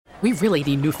We really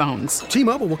need new phones.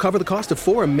 T-Mobile will cover the cost of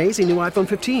 4 amazing new iPhone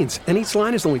 15s, and each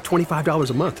line is only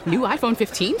 $25 a month. New iPhone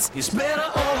 15s? It's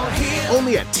better over here.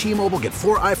 Only at T-Mobile, get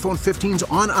 4 iPhone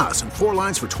 15s on us and 4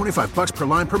 lines for $25 per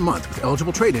line per month with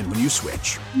eligible trade-in when you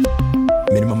switch.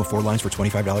 Minimum of 4 lines for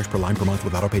 $25 per line per month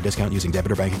with autopay discount using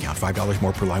debit or bank account. $5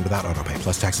 more per line without autopay,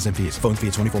 plus taxes and fees. Phone fee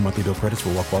at 24 monthly bill credits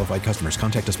for well-qualified customers.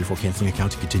 Contact us before canceling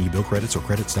account to continue bill credits or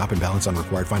credit stop and balance on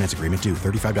required finance agreement due.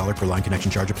 $35 per line connection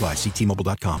charge applies. See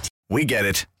T-Mobile.com. We get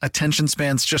it. Attention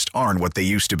spans just aren't what they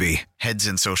used to be. Heads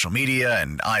in social media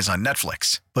and eyes on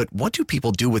Netflix. But what do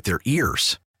people do with their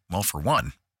ears? Well, for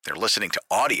one, they're listening to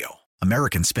audio.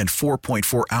 Americans spend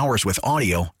 4.4 hours with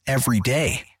audio every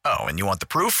day. Oh, and you want the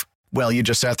proof? Well, you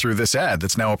just sat through this ad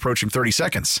that's now approaching 30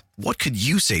 seconds. What could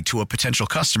you say to a potential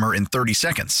customer in 30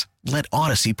 seconds? Let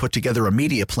Odyssey put together a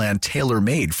media plan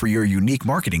tailor-made for your unique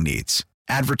marketing needs.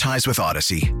 Advertise with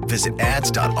Odyssey. Visit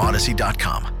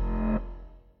ads.odyssey.com.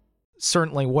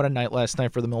 Certainly, what a night last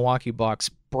night for the Milwaukee Bucks,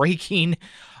 breaking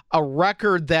a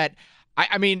record that,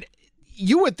 I mean,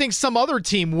 you would think some other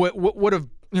team would have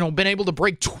been able to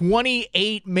break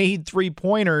 28 made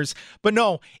three-pointers, but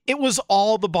no, it was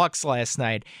all the Bucks last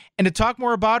night. And to talk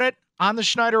more about it, on the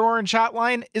Schneider Orange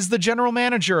Hotline is the general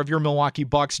manager of your Milwaukee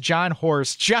Bucks, Jon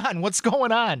Horst. John, what's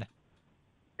going on?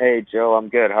 Hey, Joe, I'm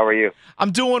good. How are you?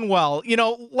 I'm doing well.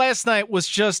 Last night was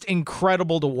just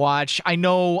incredible to watch. I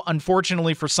know,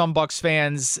 unfortunately, for some Bucks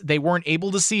fans, they weren't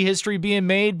able to see history being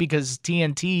made because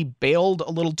TNT bailed a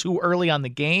little too early on the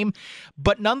game.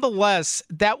 But nonetheless,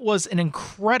 that was an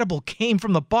incredible game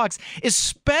from the Bucks,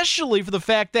 especially for the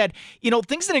fact that,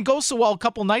 things didn't go so well a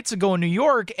couple nights ago in New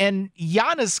York, and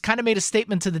Giannis kind of made a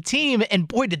statement to the team, and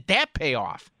boy, did that pay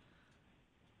off.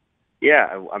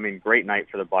 Yeah, I mean, great night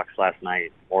for the Bucks last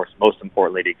night. Most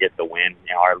importantly, to get the win.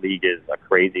 Our league is a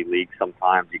crazy league.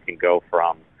 Sometimes you can go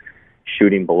from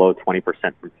shooting below 20%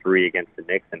 from three against the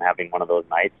Knicks and having one of those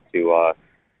nights to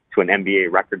an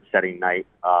NBA record-setting night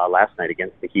last night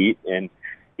against the Heat. And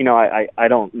I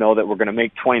don't know that we're going to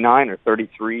make 29 or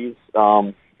 33s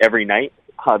every night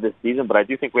this season, but I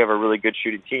do think we have a really good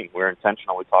shooting team. We're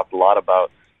intentional. We talked a lot about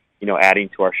adding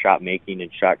to our shot making and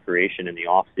shot creation in the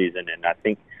off season, and I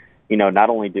think. Not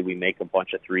only did we make a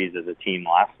bunch of threes as a team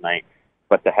last night,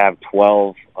 but to have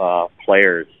 12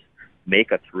 players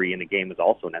make a three in the game is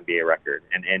also an NBA record.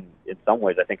 And in some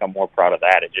ways, I think I'm more proud of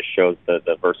that. It just shows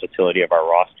the versatility of our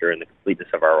roster and the completeness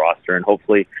of our roster, and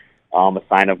hopefully a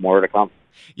sign of more to come.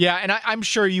 Yeah, and I'm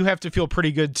sure you have to feel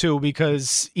pretty good, too,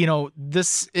 because,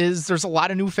 there's a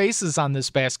lot of new faces on this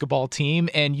basketball team,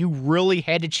 and you really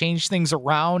had to change things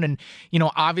around. And,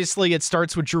 obviously it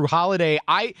starts with Jrue Holiday.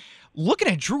 Looking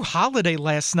at Jrue Holiday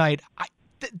last night,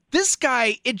 this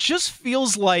guy, it just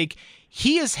feels like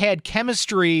he has had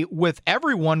chemistry with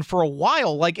everyone for a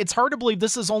while. Like, it's hard to believe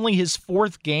this is only his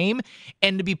fourth game,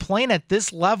 and to be playing at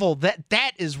this level,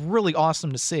 that is really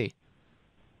awesome to see.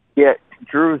 Yeah,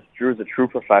 Drew's a true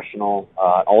professional,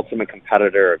 ultimate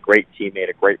competitor, a great teammate,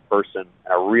 a great person,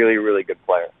 and a really, really good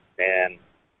player. And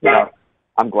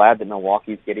I'm glad that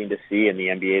Milwaukee's getting to see and the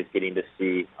NBA is getting to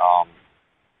see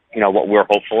what we're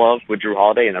hopeful of with Jrue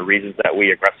Holiday and the reasons that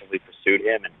we aggressively pursued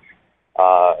him. And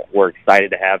we're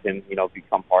excited to have him,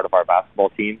 become part of our basketball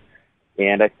team.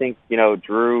 And I think,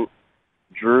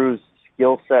 Drew's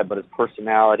skill set, but his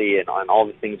personality and all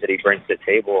the things that he brings to the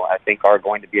table, I think are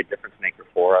going to be a difference maker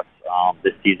for us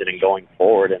this season and going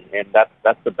forward. And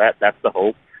that's the bet. That's the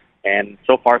hope. And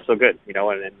so far, so good,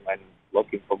 and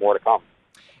looking for more to come.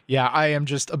 Yeah, I am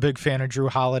just a big fan of Jrue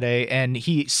Holiday, and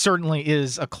he certainly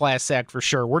is a class act for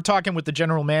sure. We're talking with the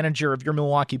general manager of your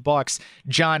Milwaukee Bucks,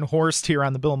 Jon Horst, here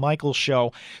on the Bill Michaels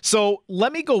Show. So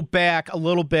let me go back a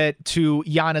little bit to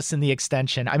Giannis and the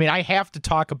extension. I mean, I have to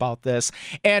talk about this.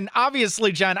 And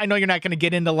obviously, John, I know you're not going to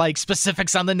get into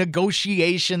specifics on the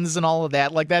negotiations and all of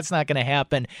that. That's not going to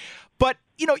happen. But,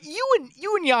 you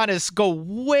and Giannis go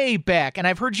way back, and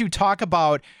I've heard you talk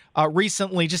about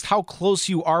recently just how close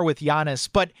you are with Giannis.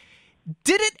 But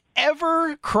did it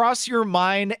ever cross your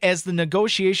mind as the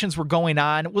negotiations were going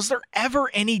on? Was there ever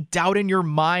any doubt in your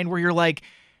mind where you're like,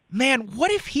 man,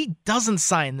 what if he doesn't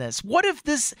sign this? What if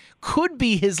this could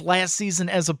be his last season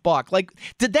as a Buck?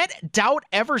 Did that doubt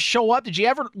ever show up? Did you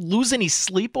ever lose any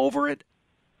sleep over it?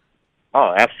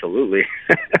 Oh, absolutely.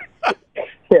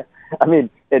 Yeah, I mean,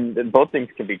 and both things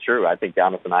can be true. I think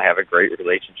Giannis and I have a great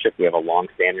relationship. We have a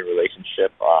long-standing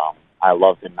relationship. I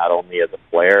love him not only as a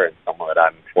player and someone that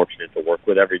I'm fortunate to work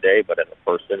with every day, but as a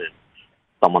person and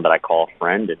someone that I call a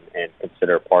friend and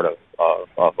consider a part of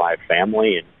my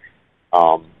family.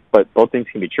 And but both things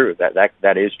can be true.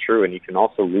 That is true, and you can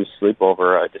also lose sleep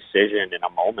over a decision in a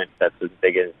moment that's as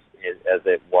big as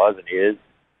it was and is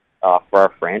for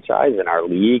our franchise and our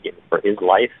league and for his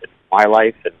life and my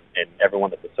life and everyone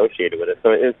that's associated with it.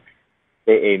 So it is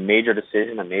a major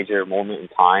decision, a major moment in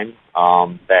time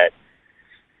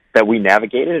that we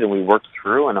navigated and we worked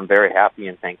through, and I'm very happy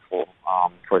and thankful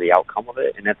for the outcome of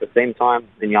it. And at the same time,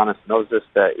 and Giannis knows this,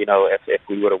 that if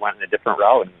we would have went in a different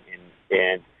route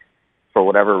and for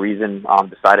whatever reason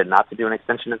decided not to do an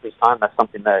extension at this time, that's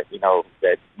something that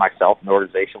that myself and the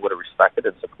organization would have respected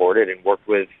and supported and worked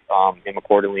with him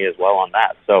accordingly as well on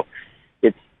that. So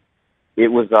it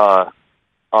was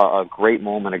a great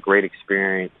moment, a great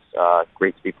experience,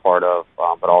 great to be part of,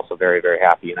 but also very, very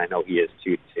happy, and I know he is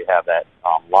too, to have that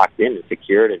locked in and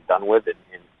secured and done with, and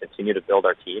continue to build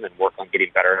our team and work on getting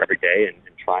better every day and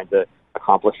trying to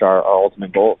accomplish our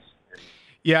ultimate goals.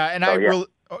 Yeah, and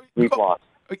we've lost.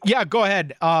 Yeah, go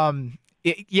ahead.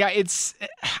 It's.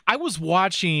 I was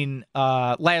watching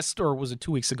last, or was it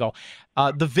 2 weeks ago,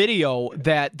 the video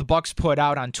that the Bucks put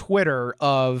out on Twitter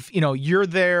of you're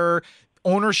there.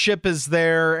 Ownership is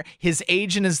there, his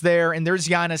agent is there, and there's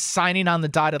Giannis signing on the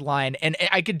dotted line. And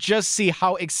I could just see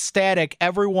how ecstatic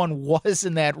everyone was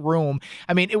in that room.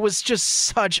 I mean, it was just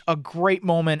such a great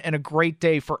moment and a great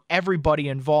day for everybody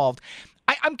involved.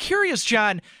 I'm curious,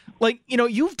 John,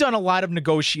 you've done a lot of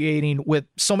negotiating with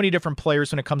so many different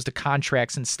players when it comes to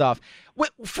contracts and stuff.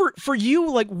 For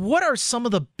you, what are some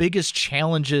of the biggest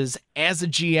challenges as a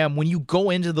GM when you go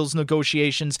into those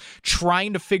negotiations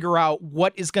trying to figure out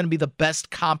what is going to be the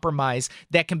best compromise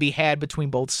that can be had between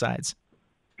both sides?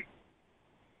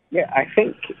 Yeah, I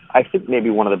think maybe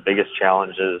one of the biggest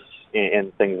challenges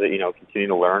and things that, continue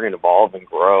to learn and evolve and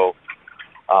grow,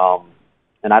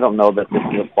 and I don't know that this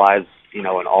applies in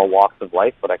all walks of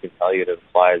life, but I can tell you it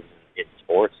applies in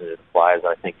sports and it applies,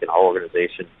 I think, in our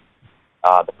organization.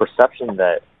 The perception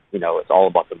that, it's all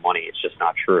about the money, it's just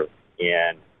not true.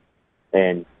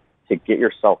 And to get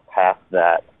yourself past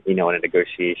that, in a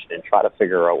negotiation and try to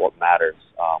figure out what matters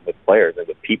with players and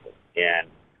with people. And,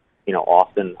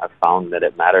 often I've found that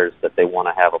it matters that they want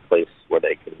to have a place where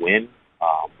they can win,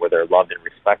 where they're loved and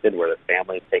respected, where their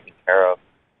family is taken care of,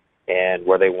 and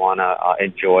where they want to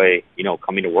enjoy,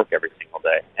 coming to work every single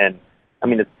day. And, I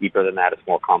mean, it's deeper than that. It's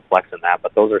more complex than that.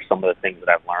 But those are some of the things that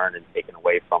I've learned and taken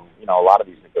away from, a lot of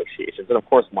these negotiations. And, of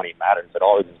course, money matters. It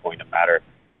always is going to matter.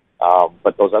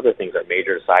 But those other things are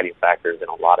major deciding factors in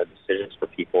a lot of decisions for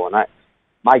people. And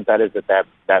my bet is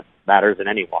that matters in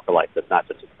any walk of life. That's not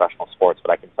just in professional sports.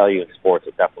 But I can tell you in sports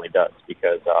it definitely does,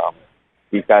 because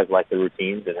these guys like the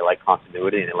routines and they like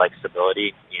continuity and they like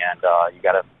stability. And you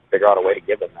got to figure out a way to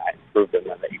give them that and prove them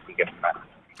that you can give them that.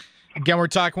 Again, we're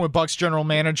talking with Bucks general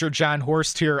manager Jon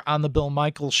Horst here on the Bill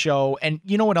Michaels Show. And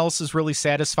you know what else is really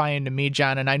satisfying to me,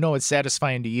 John, and I know it's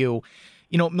satisfying to you.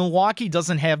 Milwaukee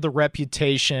doesn't have the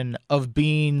reputation of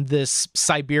being this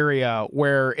Siberia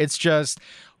where it's just,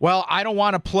 well, I don't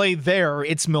want to play there.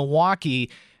 It's Milwaukee.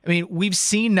 I mean, we've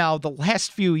seen now the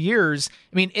last few years,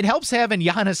 it helps having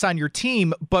Giannis on your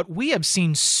team, but we have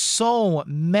seen so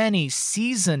many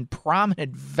seasoned,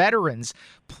 prominent veterans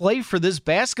play for this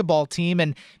basketball team.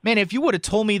 And, man, if you would have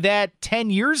told me that 10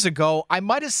 years ago, I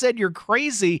might have said you're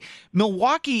crazy.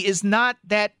 Milwaukee is not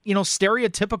that,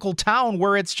 stereotypical town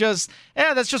where it's just,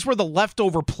 that's just where the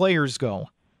leftover players go.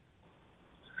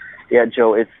 Yeah,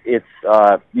 Joe, it's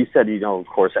you said, of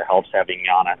course, it helps having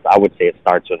Giannis. I would say it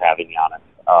starts with having Giannis.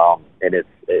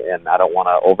 And I don't want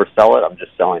to oversell it. I'm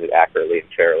just selling it accurately and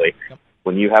fairly. Yep.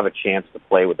 When you have a chance to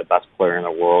play with the best player in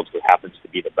the world, who happens to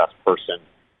be the best person,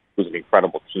 who's an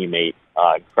incredible teammate,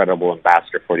 incredible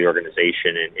ambassador for the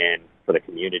organization and for the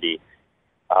community,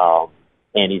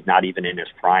 and he's not even in his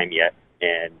prime yet,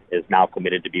 and is now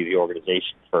committed to be the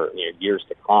organization for years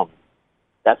to come,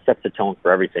 that sets the tone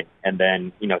for everything. And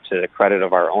then, to the credit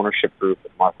of our ownership group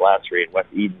with Mark Lassery and Wes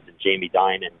Edens and Jamie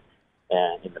Dine and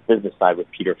in the business side with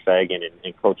Peter Fagan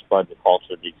and Coach Bud, the culture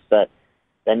that he's set,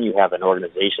 then you have an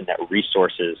organization that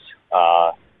resources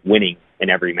winning in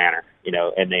every manner,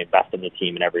 and they invest in the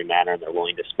team in every manner, and they're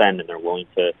willing to spend, and they're willing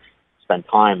to spend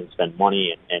time and spend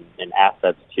money and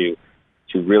assets to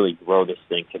really grow this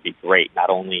thing to be great, not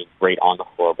only great on the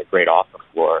floor, but great off the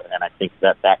floor. And I think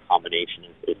that combination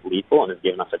is lethal and has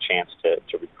given us a chance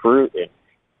to recruit and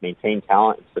maintain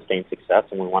talent and sustain success,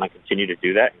 and we want to continue to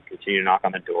do that and continue to knock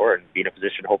on the door and be in a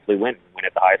position to hopefully win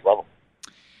at the highest level.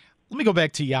 Let me go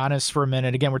back to Giannis for a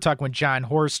minute. Again, we're talking with Jon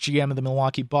Horst, GM of the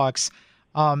Milwaukee Bucks.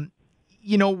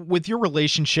 With your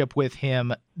relationship with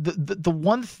him, the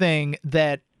one thing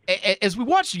that, as we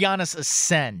watch Giannis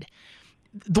ascend,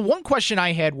 the one question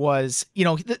I had was,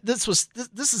 this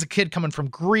is a kid coming from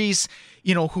Greece,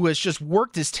 who has just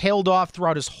worked his tail off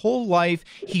throughout his whole life.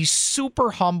 He's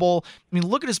super humble. I mean,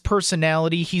 look at his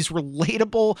personality. He's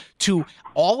relatable to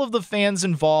all of the fans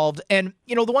involved. And,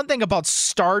 the one thing about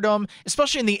stardom,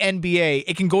 especially in the NBA,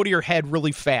 it can go to your head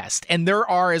really fast. And there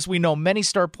are, as we know, many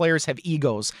star players have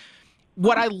egos.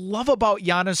 What I love about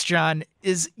Giannis, John,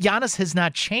 is Giannis has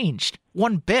not changed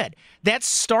one bit. That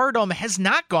stardom has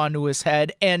not gone to his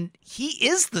head, and he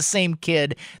is the same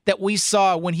kid that we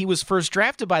saw when he was first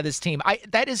drafted by this team.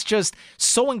 That is just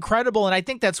so incredible, and I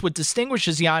think that's what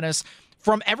distinguishes Giannis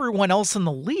from everyone else in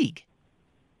the league.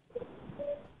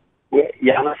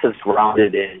 Giannis is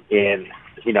grounded in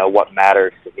what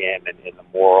matters to him and in the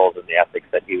morals and the ethics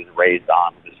that he was raised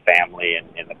on with his family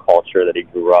and the culture that he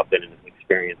grew up in and his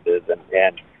experiences.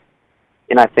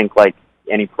 And I think, like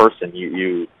any person,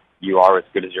 you are as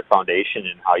good as your foundation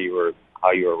and how you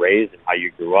were raised and how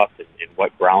you grew up and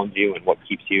what grounds you and what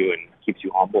keeps you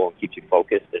humble and keeps you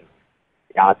focused. And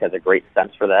Giannis has a great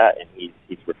sense for that, and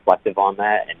he's reflective on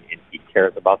that, and he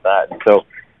cares about that. And so,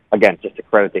 again, just a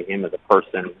credit to him as a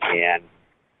person,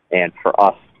 and for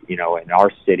us, in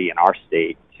our city and our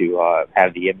state to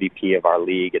have the MVP of our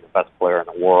league and the best player in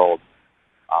the world,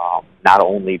 not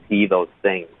only be those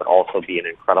things, but also be an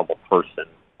incredible person,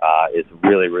 is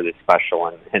really, really special.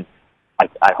 And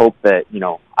I hope that,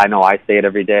 I know I say it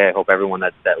every day. I hope everyone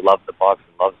that loves the Bucks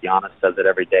and loves Giannis says it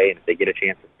every day. And if they get a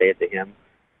chance to say it to him,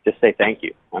 just say thank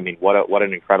you. I mean, what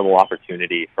an incredible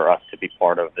opportunity for us to be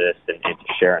part of this and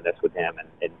to share in this with him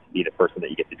and to be the person that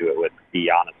you get to do it with. Be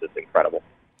honest, it's incredible.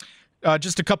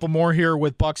 Just a couple more here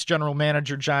with Bucks general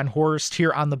manager Jon Horst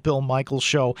here on the Bill Michaels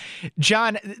Show.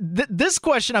 John, this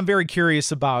question I'm very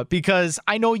curious about because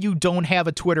I know you don't have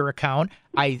a Twitter account,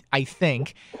 I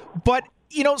think, but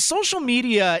social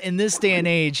media in this day and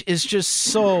age is just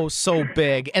so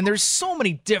big, and there's so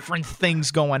many different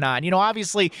things going on.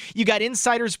 Obviously, you got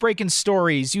insiders breaking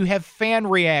stories, you have fan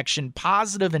reaction,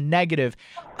 positive and negative.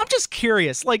 I'm just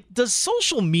curious, does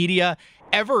social media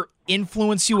ever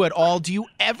influence you at all? Do you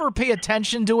ever pay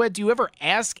attention to it? Do you ever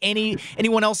ask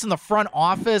anyone else in the front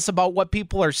office about what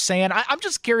people are saying? I'm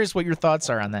just curious what your thoughts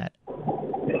are on that.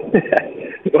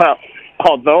 Well,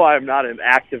 although I'm not an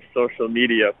active social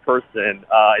media person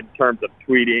in terms of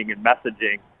tweeting and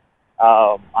messaging,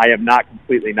 I am not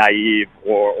completely naive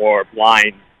or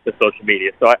blind to social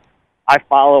media. So I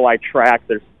follow, I track.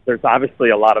 There's obviously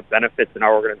a lot of benefits in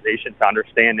our organization to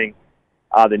understanding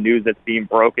the news that's being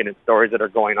broken and stories that are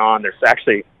going on. There's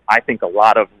actually, I think, a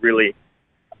lot of really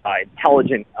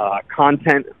intelligent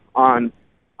content online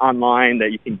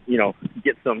that you can,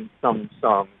 get some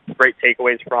great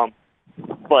takeaways from.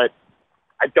 But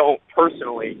I don't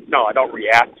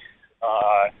react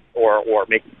or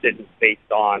make decisions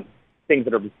based on things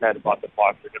that are said about the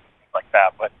Bucks or different things like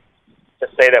that. But to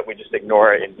say that we just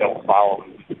ignore it and don't follow,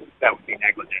 that would be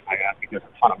negligent. I think there's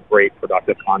a ton of great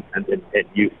productive content and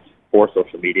use for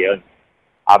social media. And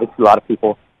obviously, a lot of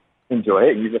people enjoy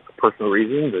it and use it for personal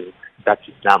reasons, and that's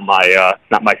just not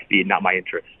my speed, not my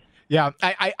interest. Yeah,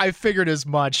 I figured as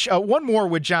much. One more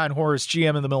with Jon Horst,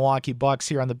 GM of the Milwaukee Bucks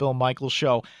here on the Bill Michaels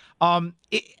Show.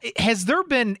 Has there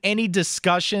been any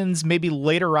discussions maybe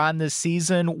later on this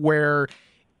season where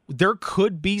there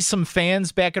could be some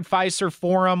fans back at Fiserv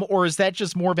Forum, or is that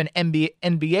just more of an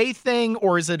NBA thing,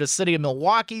 or is it a City of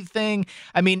Milwaukee thing?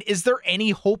 I mean, is there any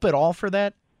hope at all for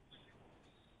that?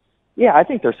 Yeah, I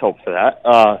think there's hope for that.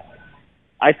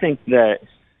 I think that,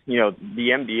 the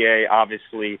NBA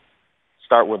obviously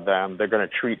start with them. They're going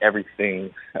to treat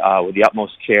everything with the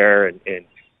utmost care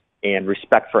and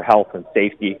respect for health and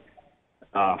safety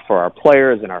for our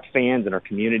players and our fans and our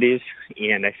communities.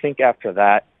 And I think after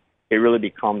that, it really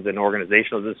becomes an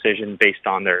organizational decision based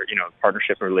on their,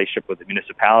 partnership and relationship with the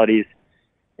municipalities.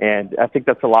 And I think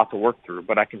that's a lot to work through.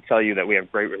 But I can tell you that we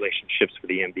have great relationships with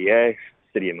the NBA,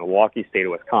 City of Milwaukee, State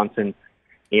of Wisconsin.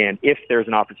 And if there's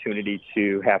an opportunity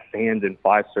to have fans in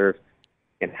Fiserv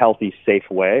in a healthy, safe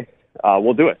way,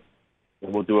 we'll do it.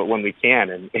 We'll do it when we can.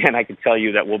 And I can tell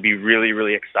you that we'll be really,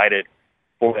 really excited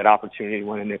for that opportunity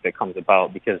when and if it comes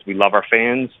about, because we love our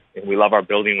fans and we love our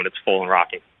building when it's full and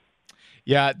rocking.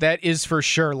 Yeah, that is for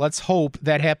sure. Let's hope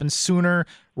that happens sooner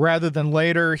rather than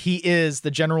later. He is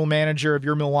the general manager of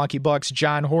your Milwaukee Bucks,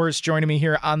 Jon Horst, joining me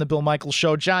here on the Bill Michaels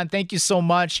Show. John, thank you so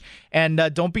much, and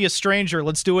don't be a stranger.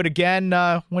 Let's do it again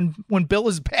when Bill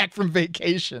is back from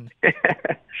vacation.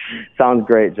 Sounds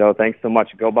great, Joe. Thanks so much.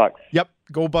 Go Bucks. Yep.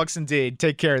 Go Bucks indeed.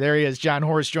 Take care. There he is, John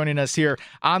Horst, joining us here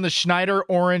on the Schneider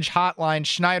Orange Hotline.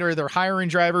 Schneider, they're hiring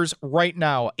drivers right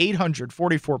now.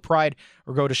 844-PRIDE,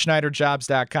 or go to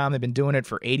SchneiderJobs.com. They've been doing it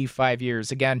for 85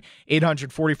 years. Again,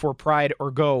 844-PRIDE,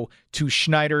 or go to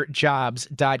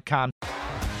SchneiderJobs.com.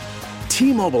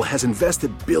 T-Mobile has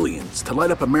invested billions to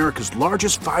light up America's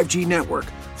largest 5G network,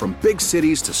 from big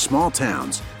cities to small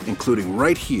towns, including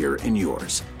right here in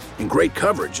yours. And great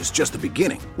coverage is just the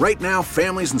beginning. Right now,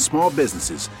 families and small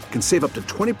businesses can save up to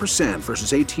 20%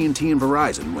 versus AT&T and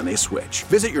Verizon when they switch.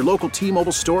 Visit your local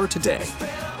T-Mobile store today.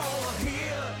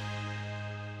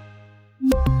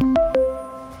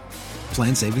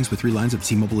 Plan savings with 3 lines of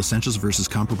T-Mobile Essentials versus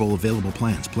comparable available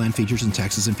plans. Plan features and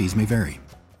taxes and fees may vary.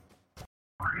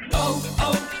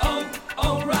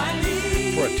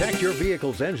 Protect your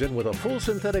vehicle's engine with a full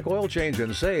synthetic oil change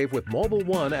and save with Mobil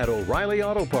 1 at O'Reilly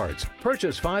Auto Parts.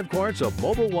 Purchase 5 quarts of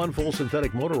Mobil 1 full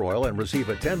synthetic motor oil and receive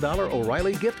a $10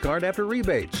 O'Reilly gift card after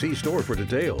rebate. See store for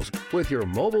details. With your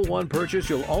Mobil 1 purchase,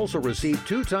 you'll also receive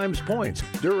 2 times points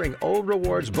during O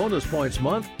Rewards Bonus Points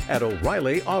Month at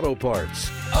O'Reilly Auto Parts.